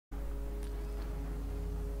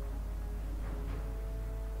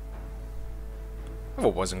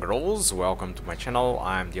Hello boys and girls, welcome to my channel.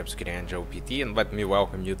 I'm the Obscure Angel PT and let me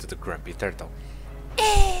welcome you to the Grumpy Turtle.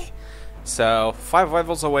 So, 5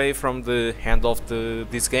 levels away from the end of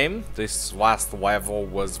this game. This last level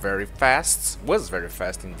was very fast,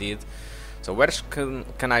 indeed. So where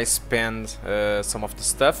can I spend some of the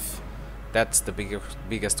stuff? That's the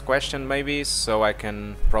biggest question maybe, so I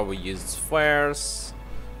can probably use flares.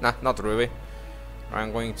 Nah, not really.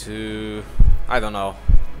 I'm going to... I don't know.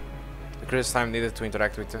 Decrease time needed to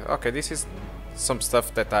interact with... Okay, this is some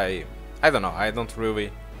stuff that I don't know, I don't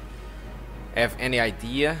really have any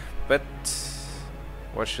idea, but...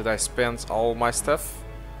 What should I spend all my stuff?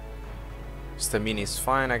 Stamina is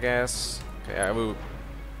fine, I guess. Okay, I will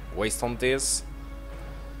waste on this.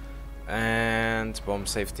 And bomb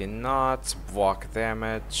safety not, block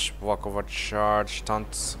damage, block overcharge,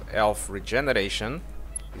 taunt health regeneration.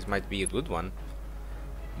 This might be a good one.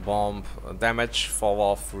 Bomb damage, fall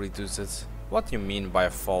off, reduces. What do you mean by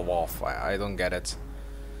fall off? I don't get it.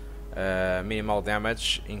 Minimal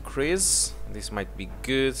damage increase. This might be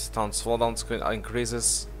good. Taunt slowdown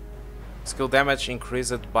increases. Skill damage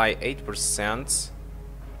increased by 8%.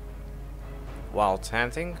 While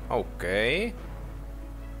taunting. Okay.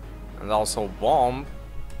 And also bomb.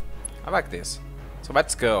 I like this. So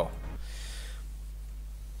let's go.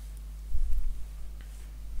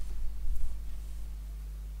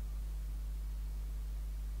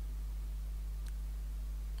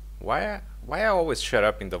 Why I always shut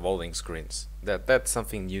up in the loading screens? That's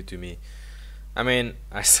something new to me. I mean,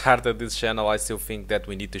 I started this channel, I still think that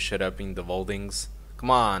we need to shut up in the loadings.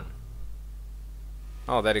 Come on.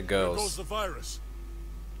 Oh, there it goes. There goes the virus.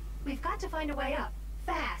 We've got to find a way up,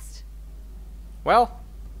 fast. Well,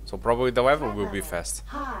 so probably the level will be fast.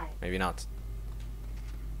 High. Maybe not.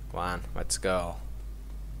 Come on, let's go.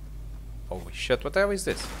 Holy shit, what the hell is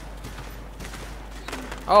this?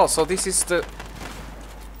 Oh, so this is the...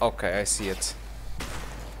 Okay, I see it.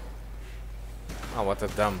 Oh, what a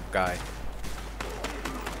dumb guy.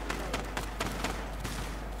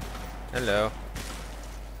 Hello.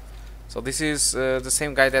 So this is the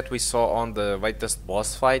same guy that we saw on the latest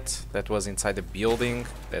boss fight that was inside the building,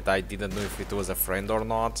 that I didn't know if it was a friend or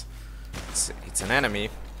not. It's an enemy.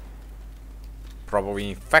 Probably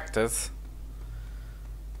infected.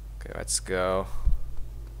 Okay, let's go.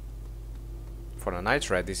 For a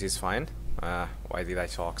nitrate, this is fine. Why did I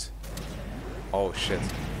talk? Oh shit.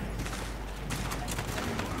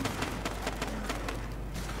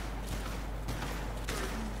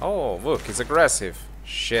 Oh, look, he's aggressive.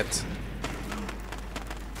 Shit.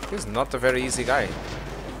 He's not a very easy guy.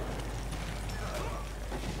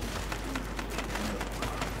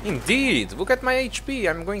 Indeed! Look at my HP,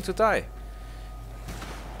 I'm going to die.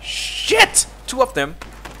 Shit! 2 of them!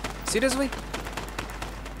 Seriously?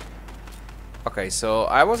 Okay, so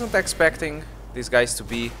I wasn't expecting these guys to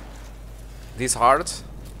be this hard.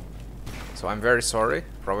 So I'm very sorry.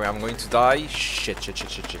 Probably I'm going to die. Shit.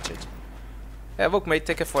 Hey, look, mate,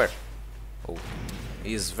 take a flare. Oh,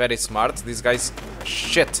 he's very smart. These guys...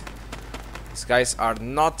 Shit. These guys are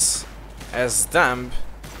not as dumb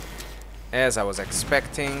as I was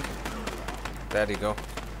expecting. There you go.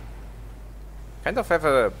 Kind of have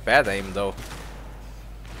a bad aim, though.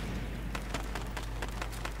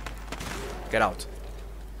 Get out.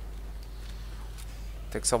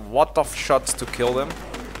 Takes a lot of shots to kill them.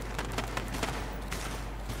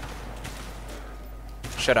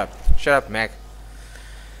 Shut up, Meg.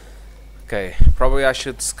 Okay, probably I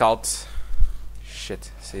should scout.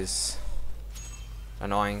 Shit, this is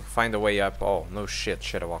annoying. Find a way up. Oh no shit,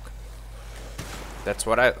 Shadowwalk. That's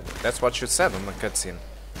what you said on the cutscene.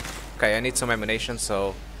 Okay, I need some ammunition,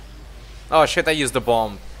 so. Oh shit, I used the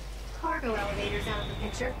bomb. Cargo elevators out of the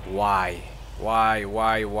picture. Why? Why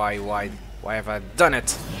have I done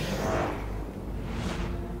it?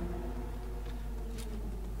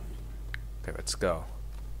 Okay, let's go.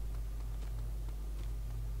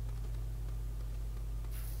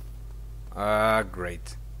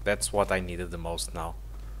 Great. That's what I needed the most now.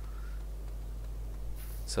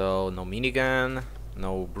 So, no minigun,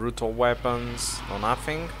 no brutal weapons, no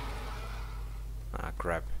nothing. Ah,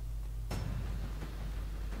 crap.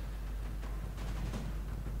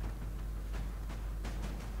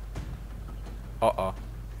 Uh-oh.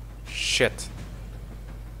 Shit.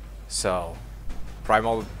 So,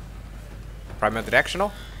 primal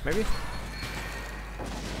directional, maybe?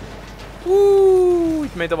 Woo!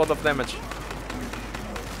 It made a lot of damage.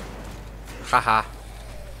 Haha.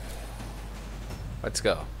 Let's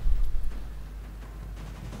go.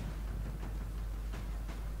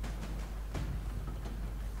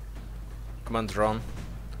 Come on, drone.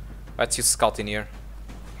 Let's use scout in here.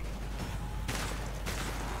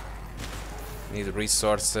 Need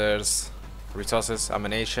resources. Resources,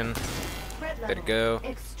 ammunition. Threat There you level go.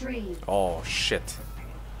 extreme. Oh shit.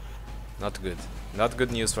 Not good. Not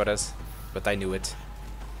good news for us. But I knew it.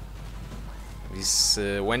 This,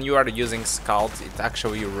 when you are using Scout, it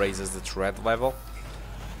actually raises the threat level.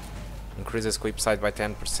 Increases equip sight by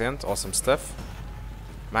 10%. Awesome stuff.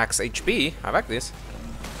 Max HP. I like this.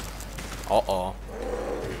 Uh-oh.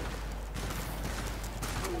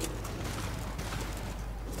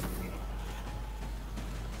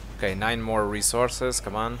 Okay, 9 more resources.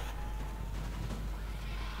 Come on.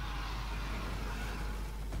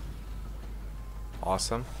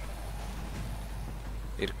 Awesome.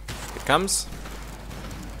 It comes.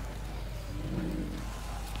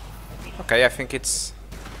 Okay, I think it's...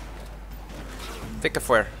 Take a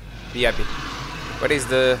flare. Be happy. What is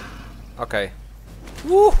the... Okay.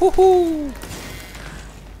 Woohoo!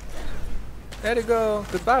 There you go.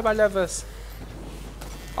 Goodbye, my lovers.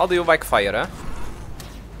 How do you like fire, huh?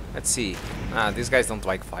 Let's see. Ah, these guys don't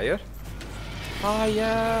like fire.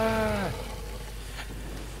 Fire!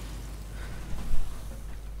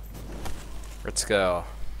 Let's go.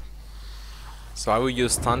 So I will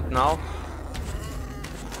use stunt now.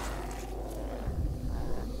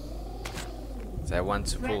 So I want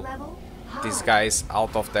to pull these guys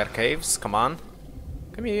out of their caves. Come on.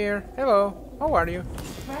 Come here. Hello. How are you?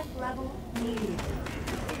 Threat level medium.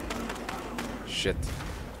 Shit.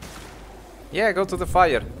 Yeah, go to the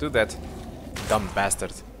fire. Do that. Dumb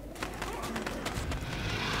bastard.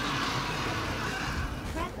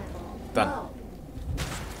 Threat level Done. low.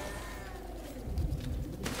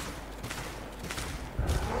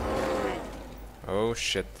 Oh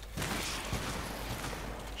shit.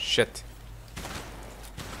 Shit.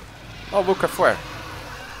 Oh, look a flare.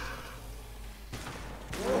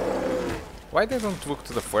 Why they don't look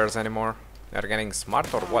to the flares anymore? They're getting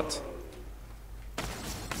smart or what?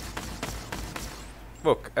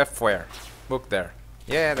 Look, a flare. Look there.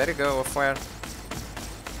 Yeah, there you go, a flare.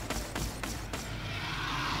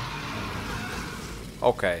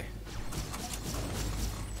 Okay.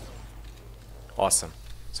 Awesome.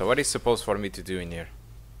 So what is supposed for me to do in here?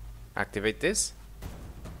 Activate this?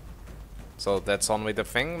 So that's on with the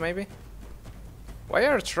thing, maybe? Why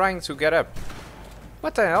are you trying to get up?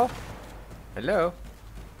 What the hell? Hello?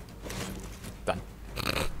 Done.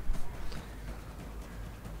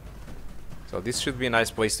 So this should be a nice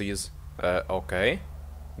place to use. Okay.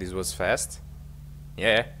 This was fast.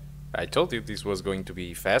 Yeah, I told you this was going to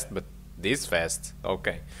be fast, but this fast.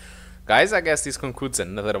 Okay. Guys, I guess this concludes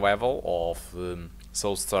another level of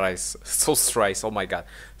Solstice, oh my god.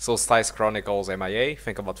 Solstice Chronicles MIA.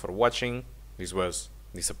 Thank you a lot for watching. This was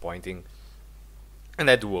disappointing. And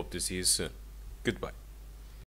I do hope to see you soon. Goodbye.